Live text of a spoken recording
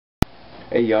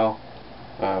Hey y'all,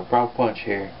 Prompt Punch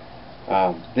here.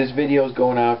 This video is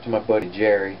going out to my buddy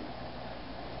Jerry.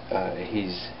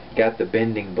 He's got the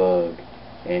bending bug,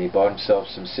 and he bought himself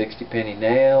some 60 penny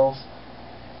nails,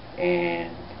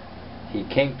 and he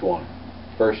kinked one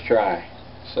first try.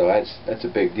 So that's a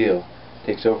big deal. It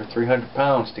takes over 300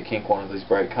 pounds to kink one of these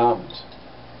Bright Commons.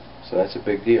 So that's a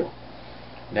big deal.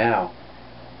 Now,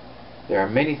 there are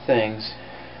many things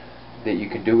that you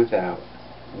can do without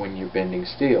when you're bending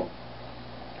steel.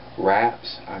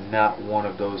 Wraps are not one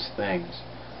of those things.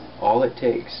 All it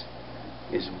takes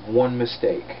is one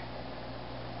mistake,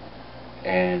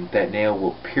 and that nail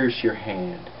will pierce your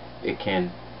hand. It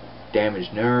can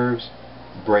damage nerves,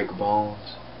 break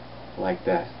bones, like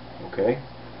that. Okay?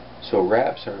 So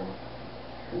wraps are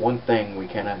one thing we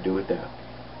cannot do without.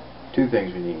 Two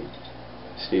things we need: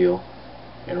 steel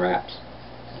and wraps.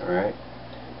 Alright?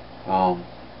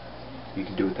 You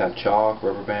can do without chalk,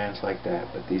 rubber bands, like that,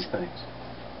 but these things.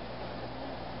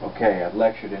 Okay, I've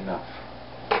lectured enough.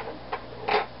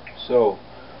 So,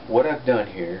 what I've done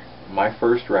here, my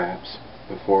first wraps,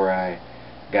 before I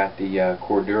got the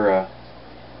Cordura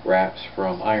wraps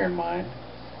from Iron Mine,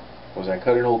 was I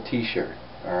cut an old t-shirt,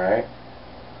 alright?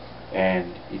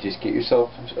 And you just get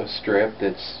yourself a strip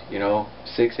that's,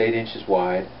 6-8 inches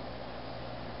wide,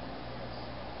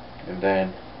 and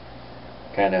then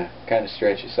kind of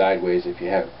stretch it sideways if you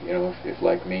have, if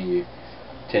like me, you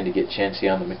tend to get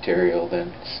chintzy on the material, then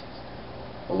it's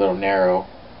a little narrow.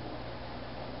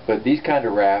 But these kind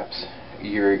of wraps,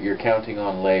 you're counting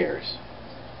on layers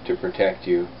to protect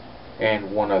you,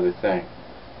 and one other thing,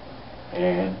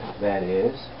 and that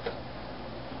is,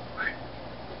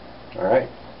 alright,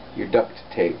 your duct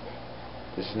tape.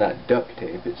 This is not duct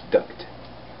tape, it's duct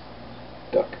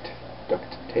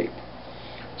tape.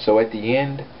 So at the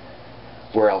end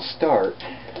where I'll start,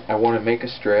 I want to make a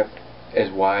strip as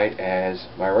wide as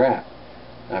my wrap.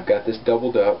 I've got this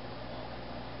doubled up.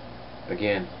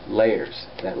 Again, layers,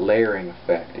 that layering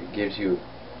effect, it gives you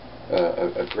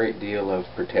a great deal of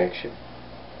protection.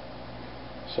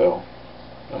 So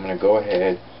I'm going to go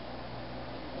ahead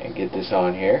and get this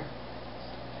on here,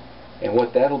 and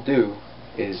what that'll do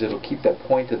is it'll keep that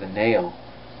point of the nail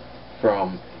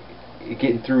from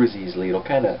getting through as easily. It'll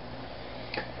kind of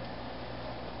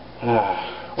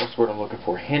what's the word I'm looking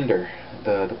for? Hinder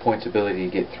the point's ability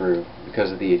to get through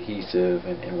because of the adhesive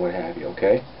and what have you,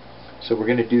 okay? So we're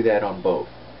going to do that on both.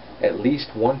 At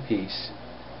least one piece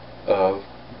of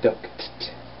duct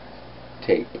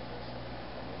tape,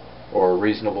 or a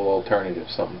reasonable alternative,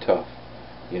 something tough.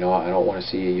 I don't want to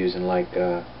see you using like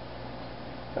your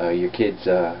kids'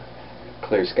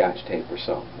 clear Scotch tape or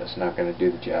something. That's not going to do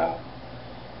the job.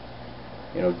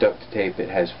 Duct tape, it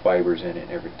has fibers in it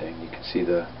and everything. You can see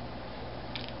the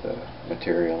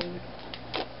material in it.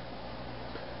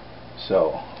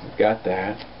 So we've got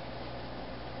that,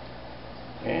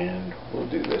 and we'll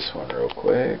do this one real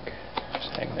quick.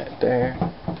 Just hang that there.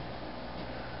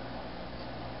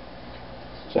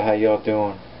 So how y'all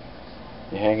doing?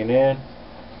 You hanging in?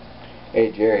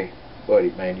 Hey Jerry,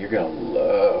 buddy, man, you're gonna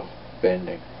love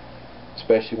bending,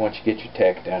 especially once you get your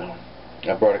tech down.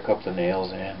 I brought a couple of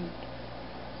nails in.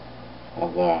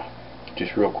 I'll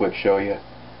just real quick show you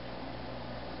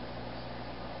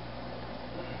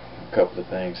a couple of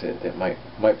things that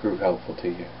might prove helpful to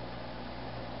you,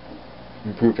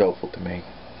 and prove helpful to me.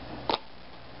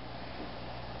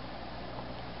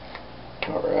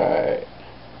 Alright,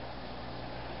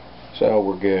 so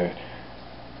we're good.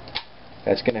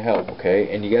 That's going to help,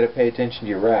 okay? And you got to pay attention to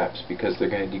your wraps, because they're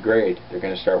going to degrade. They're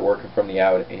going to start working from the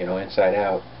inside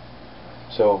out.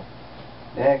 So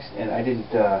next, and I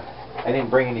didn't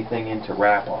bring anything in to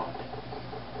wrap on,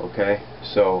 okay?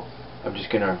 So I'm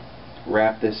just going to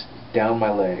wrap this down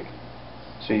my leg.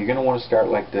 So you're going to want to start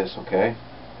like this, okay?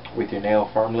 With your nail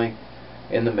firmly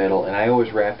in the middle, and I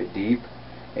always wrap it deep,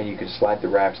 and you can slide the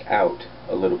wraps out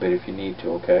a little bit if you need to,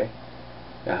 okay?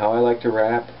 Now how I like to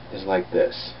wrap is like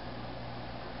this.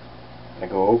 I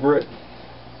go over it,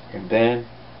 and then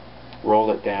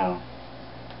roll it down.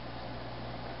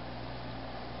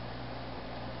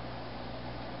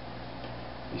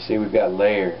 You see, we've got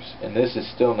layers, and this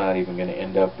is still not even going to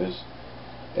end up as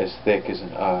thick as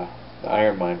the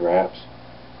Iron Mine wraps.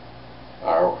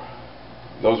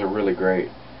 Those are really great.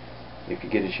 If you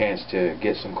get a chance to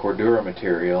get some Cordura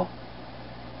material,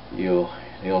 you'll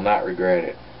not regret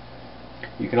it.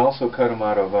 You can also cut them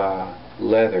out of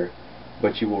leather,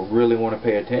 but you will really want to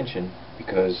pay attention,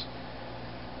 because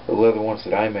the leather ones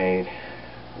that I made,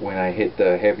 when I hit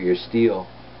the heavier steel,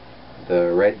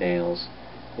 the red nails,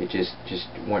 it just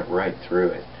went right through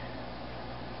it.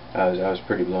 I was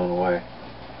pretty blown away.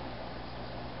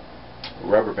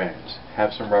 rubber bands.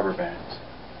 Have some rubber bands.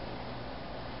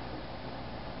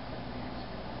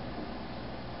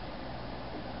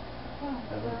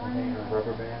 Have a container of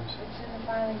rubber bands? It's in the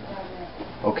filing cabinet.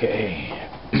 Okay.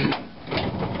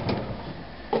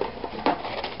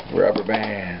 Rubber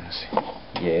bands.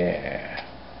 Yeah.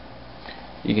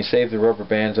 You can save the rubber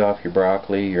bands off your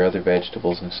broccoli, your other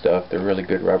vegetables and stuff. They're really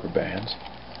good rubber bands.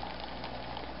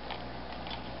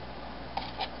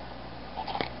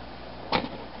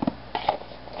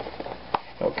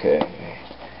 Okay.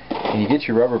 And you get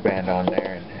your rubber band on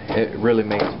there, and it really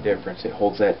makes a difference. It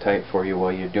holds that tight for you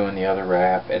while you're doing the other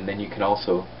wrap, and then you can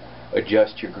also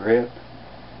adjust your grip,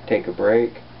 take a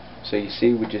break. So you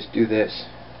see, we just do this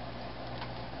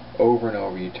over and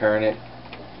over. You turn it,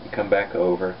 you come back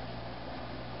over,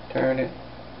 turn it,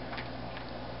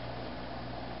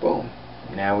 boom.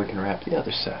 Now we can wrap the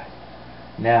other side.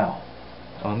 Now,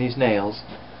 on these nails,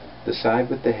 the side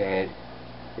with the head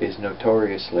is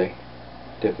notoriously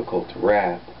difficult to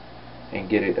wrap and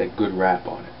get it a good wrap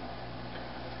on it.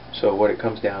 So what it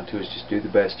comes down to is just do the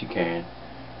best you can.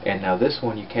 And now this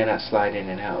one you cannot slide in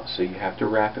and out, so you have to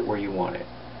wrap it where you want it.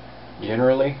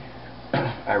 Generally,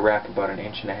 I wrap about 1.5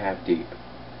 inches deep.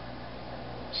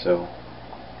 So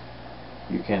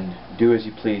you can do as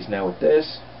you please. Now with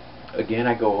this, again,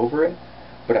 I go over it,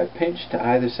 but I pinch to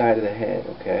either side of the head,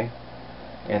 okay?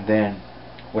 And then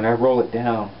when I roll it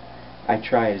down, I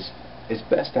try as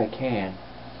best I can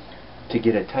to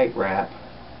get a tight wrap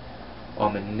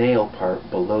on the nail part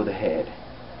below the head.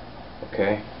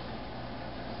 Okay?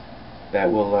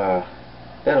 That'll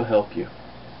help you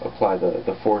apply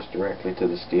the force directly to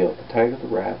the steel. The tighter the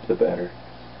wrap, the better,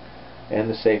 and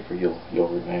the safer you'll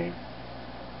remain.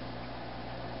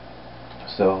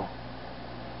 So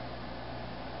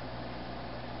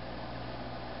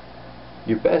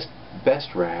your best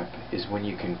wrap is when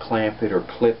you can clamp it or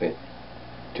clip it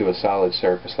to a solid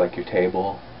surface like your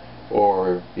table,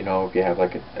 or if you have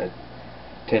like a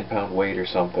 10-pound weight or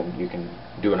something, you can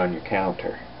do it on your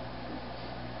counter,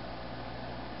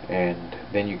 and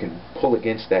then you can pull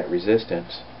against that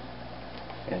resistance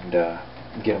and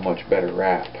get a much better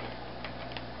wrap.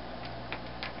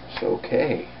 So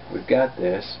okay, we've got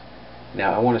this.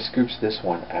 Now I want to scooch this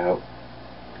one out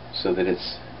so that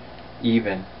it's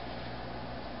even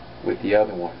with the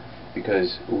other one,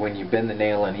 because when you bend the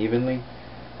nail unevenly,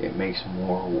 it makes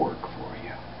more work for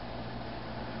you.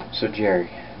 So Jerry,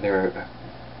 there are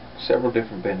several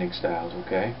different bending styles,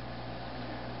 okay?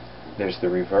 There's the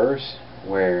reverse,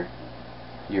 where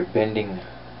you're bending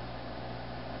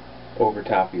over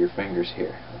top of your fingers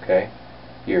here, okay?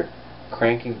 You're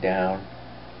cranking down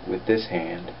with this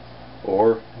hand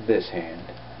or this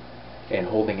hand and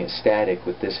holding it static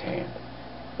with this hand,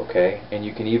 okay? And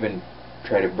you can even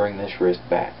try to bring this wrist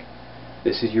back.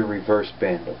 This is your reverse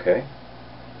bend, okay?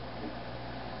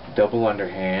 Double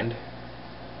underhand.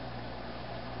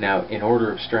 Now, in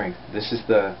order of strength, this is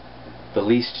the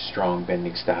least strong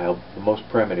bending style, the most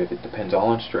primitive. It depends all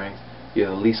on strength. You're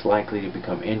the least likely to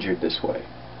become injured this way.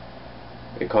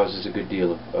 It causes a good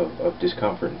deal of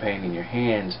discomfort and pain in your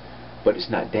hands, but it's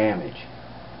not damage.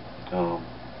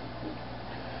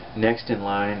 Next in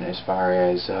line, as far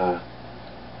as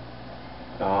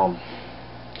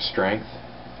strength,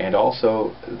 and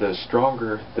also the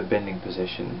stronger the bending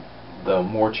position, the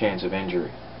more chance of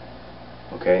injury.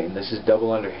 Okay, and this is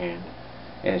double underhand,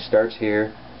 and it starts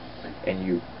here, and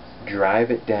you drive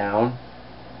it down,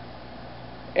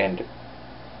 and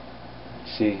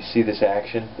see this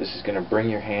action? This is going to bring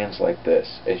your hands like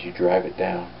this as you drive it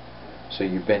down, so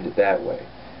you bend it that way.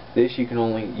 This you can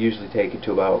only usually take it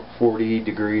to about 40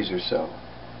 degrees or so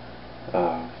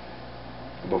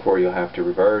before you'll have to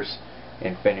reverse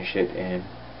and finish it in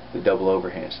the double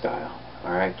overhand style.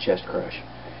 Alright, chest crush.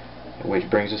 Which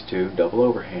brings us to double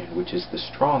overhand, which is the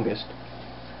strongest,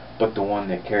 but the one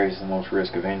that carries the most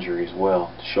risk of injury as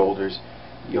well. The shoulders,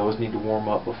 you always need to warm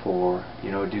up before,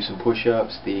 do some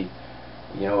push-ups.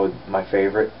 My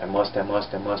favorite, I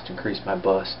must increase my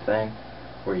bust thing,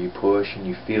 where you push and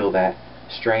you feel that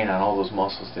strain on all those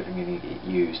muscles that are going to get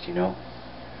used,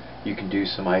 You can do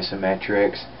some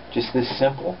isometrics. Just this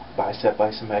simple bicep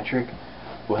isometric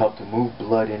will help to move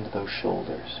blood into those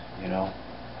shoulders,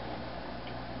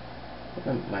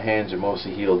 My hands are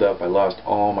mostly healed up. I lost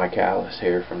all my callus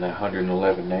hair from that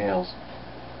 111 nails.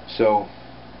 So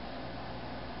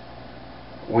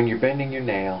when you're bending your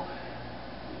nail,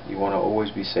 you want to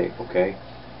always be safe, okay?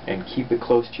 And keep it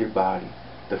close to your body.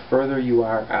 The further you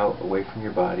are out away from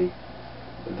your body,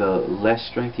 the less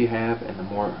strength you have and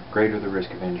the greater the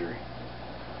risk of injury.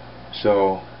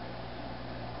 So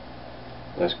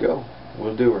let's go.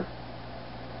 We'll do her.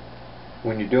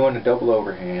 When you're doing a double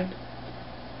overhand,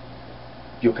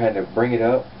 you'll kind of bring it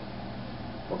up,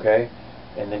 okay,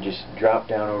 and then just drop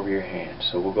down over your hand.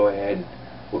 So we'll go ahead and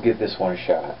we'll give this one a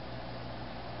shot.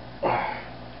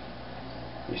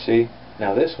 You see?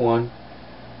 Now this one,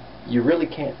 you really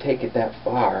can't take it that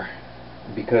far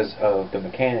because of the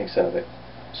mechanics of it.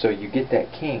 So you get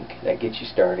that kink that gets you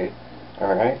started,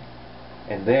 alright?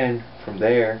 And then from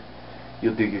there,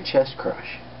 you'll do your chest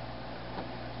crush.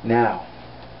 Now,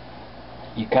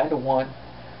 you kind of want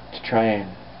to try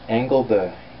and angle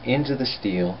the ends of the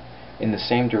steel in the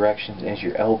same directions as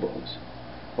your elbows.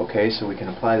 Okay, so we can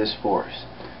apply this force.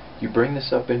 You bring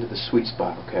this up into the sweet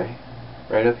spot, okay?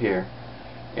 Right up here.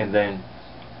 And then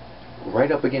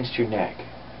right up against your neck.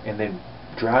 And then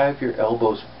drive your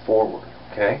elbows forward,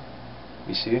 okay?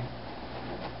 You see?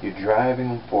 You're driving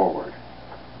them forward.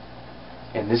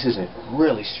 And this is a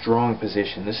really strong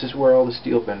position. This is where all the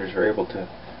steel benders are able to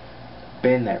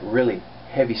bend that really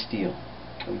heavy steel.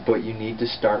 But you need to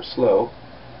start slow.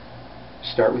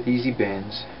 Start with easy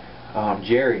bends.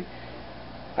 Jerry,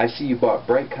 I see you bought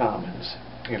Bright Commons,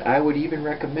 and I would even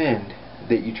recommend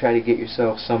that you try to get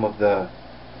yourself some of the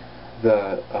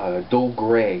dull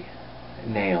gray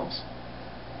nails.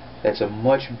 That's a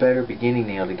much better beginning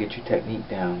nail to get your technique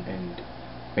down and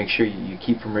make sure you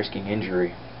keep from risking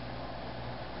injury.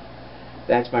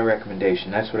 That's my recommendation.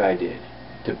 That's what I did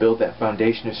to build that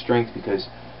foundation of strength, because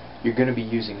you're going to be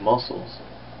using muscles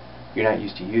you're not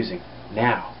used to using.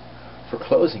 Now, for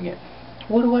closing it,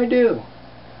 what do?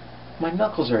 My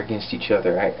knuckles are against each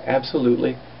other. I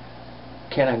absolutely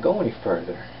cannot go any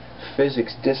further.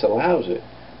 Physics disallows it.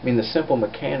 I mean, the simple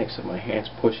mechanics of my hands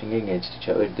pushing against each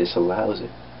other disallows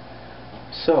it.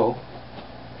 So,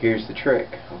 here's the trick,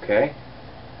 okay?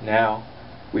 Now,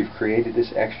 we've created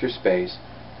this extra space,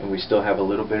 and we still have a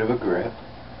little bit of a grip,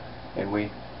 and we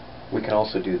can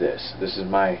also do this. This is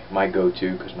my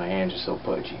go-to because my hands are so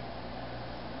pudgy.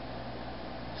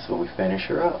 So we finish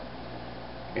her up.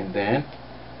 And then,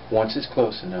 once it's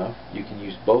close enough, you can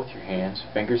use both your hands,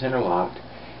 fingers interlocked,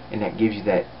 and that gives you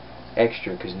that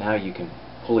extra, because now you can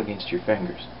pull against your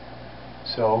fingers.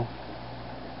 So,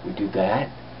 we do that,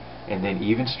 and then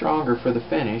even stronger for the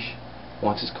finish,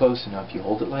 once it's close enough, you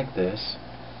hold it like this,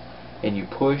 and you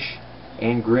push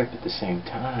and grip at the same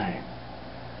time.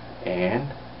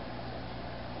 And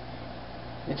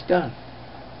it's done.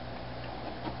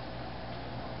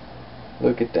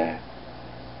 Look at that.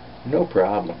 No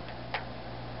problem.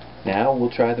 Now we'll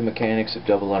try the mechanics of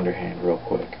double underhand real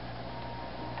quick.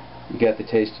 You got the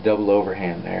taste of double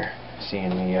overhand there, seeing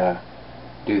me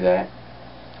do that.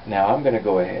 Now I'm going to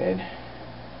go ahead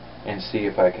and see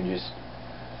if I can just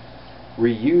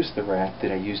reuse the wrap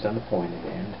that I used on the pointed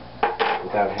end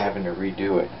without having to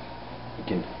redo it. You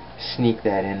can sneak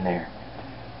that in there.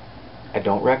 I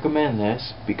don't recommend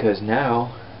this because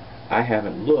now I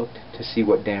haven't looked to see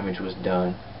what damage was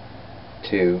done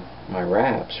to my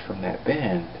wraps from that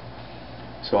bend.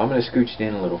 So I'm going to scooch it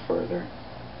in a little further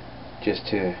just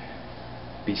to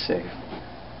be safe.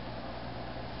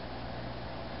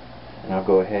 And I'll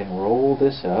go ahead and roll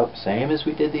this up, same as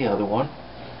we did the other one.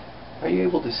 Are you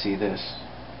able to see this?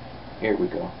 Here we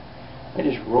go. I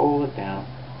just roll it down.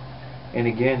 And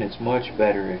again, it's much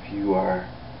better if you are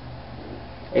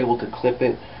able to clip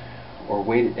it or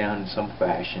weight it down in some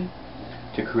fashion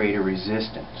to create a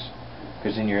resistance,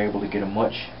 because then you're able to get a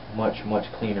much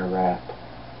cleaner wrap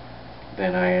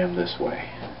than I am this way.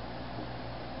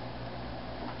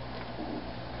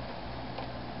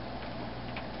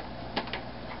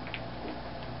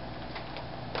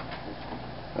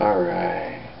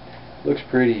 Alright, looks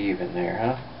pretty even there,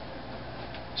 huh?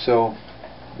 So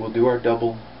we'll do our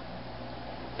double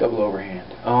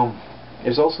overhand.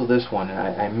 There's also this one, and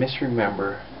I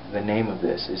misremember the name of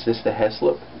this. Is this the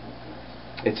Heslop?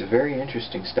 It's a very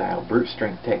interesting style, brute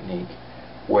strength technique,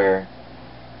 where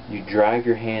you drive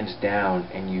your hands down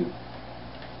and you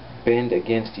bend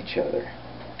against each other,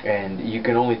 and you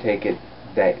can only take it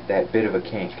that bit of a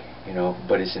kink, you know,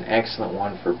 but it's an excellent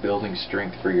one for building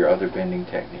strength for your other bending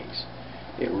techniques.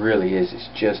 It really is. It's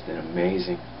just an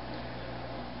amazing.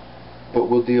 But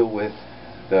we'll deal with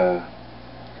the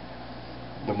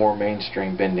more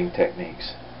mainstream bending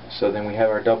techniques. So then we have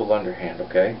our double underhand,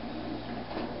 okay?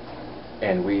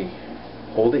 And we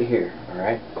hold it here,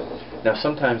 alright? Now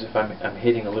sometimes if I'm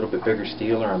hitting a little bit bigger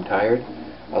steel or I'm tired,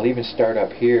 I'll even start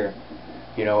up here,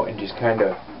 you know, and just kind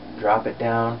of drop it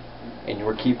down, and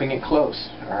we're keeping it close,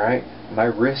 alright? My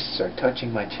wrists are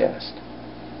touching my chest.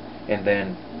 And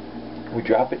then we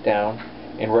drop it down,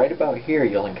 and right about here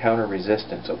you'll encounter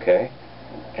resistance, okay?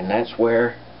 And that's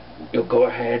where you'll go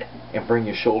ahead and bring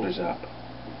your shoulders up.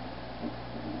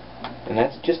 And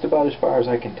that's just about as far as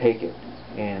I can take it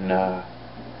in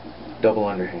double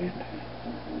underhand.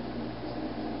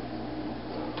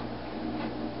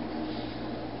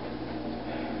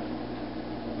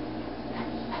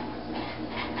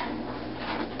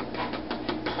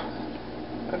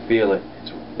 to feel it.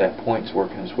 That point's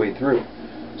working its way through.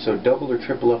 So double or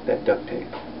triple up that duct tape.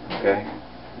 Okay?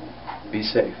 Be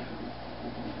safe.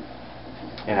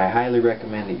 And I highly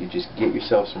recommend that you just get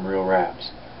yourself some real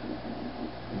wraps.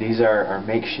 These are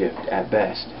makeshift at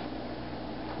best.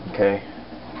 Okay?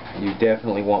 You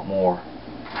definitely want more.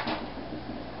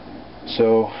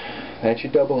 So that's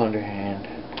your double underhand.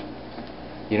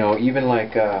 You know, even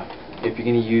like if you're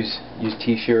going to use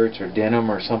t-shirts or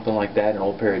denim or something like that, an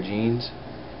old pair of jeans,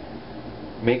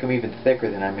 make them even thicker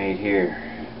than I made here.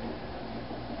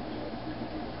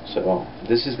 So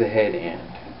this is the head end.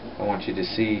 I want you to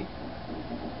see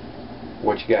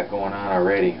what you got going on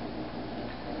already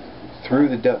through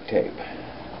the duct tape.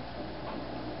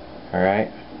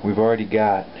 Alright, we've already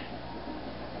got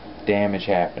damage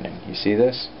happening. You see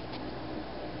this?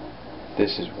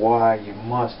 This is why you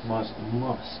must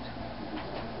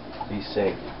be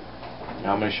safe.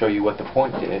 Now I'm going to show you what the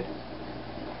point did,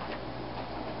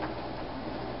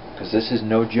 because this is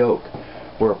no joke.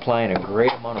 We're applying a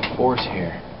great amount of force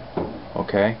here.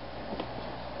 Okay?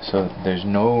 So there's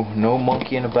no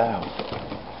monkeying about.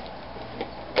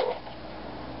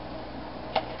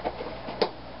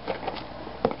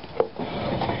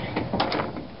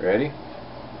 Ready?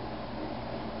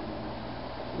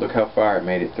 Look how far it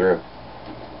made it through.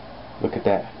 Look at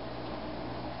that.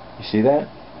 You see that?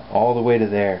 All the way to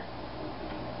there.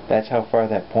 That's how far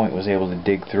that point was able to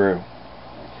dig through.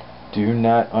 Do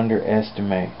not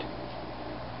underestimate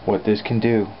what this can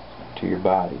do to your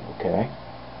body, okay?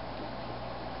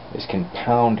 This can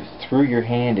pound through your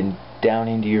hand and down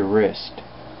into your wrist.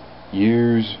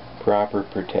 Use proper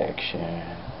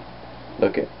protection.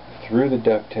 Look at through the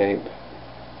duct tape.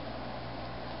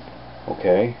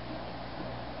 Okay?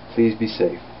 Please be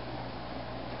safe.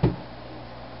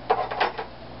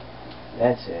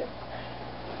 That's it.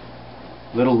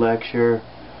 Little lecture,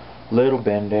 little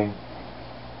bending.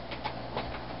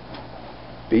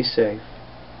 Be safe.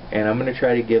 And I'm going to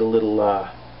try to get a little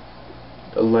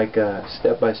like a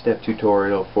step-by-step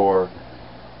tutorial for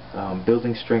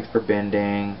building strength for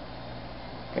bending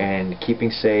and keeping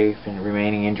safe and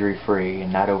remaining injury-free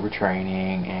and not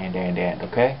overtraining and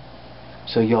okay?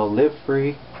 So y'all live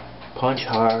free, punch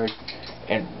hard,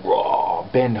 and raw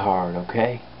bend hard,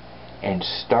 okay? And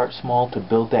start small to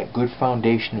build that good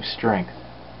foundation of strength.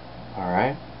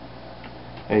 Alright?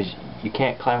 As you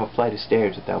can't climb a flight of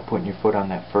stairs without putting your foot on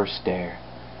that first stair.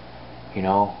 You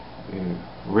know, you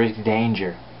risk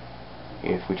danger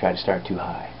if we try to start too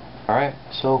high. Alright?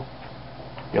 So,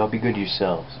 y'all be good to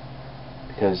yourselves,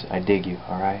 because I dig you,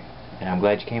 alright? And I'm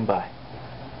glad you came by.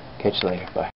 Catch you later.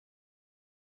 Bye.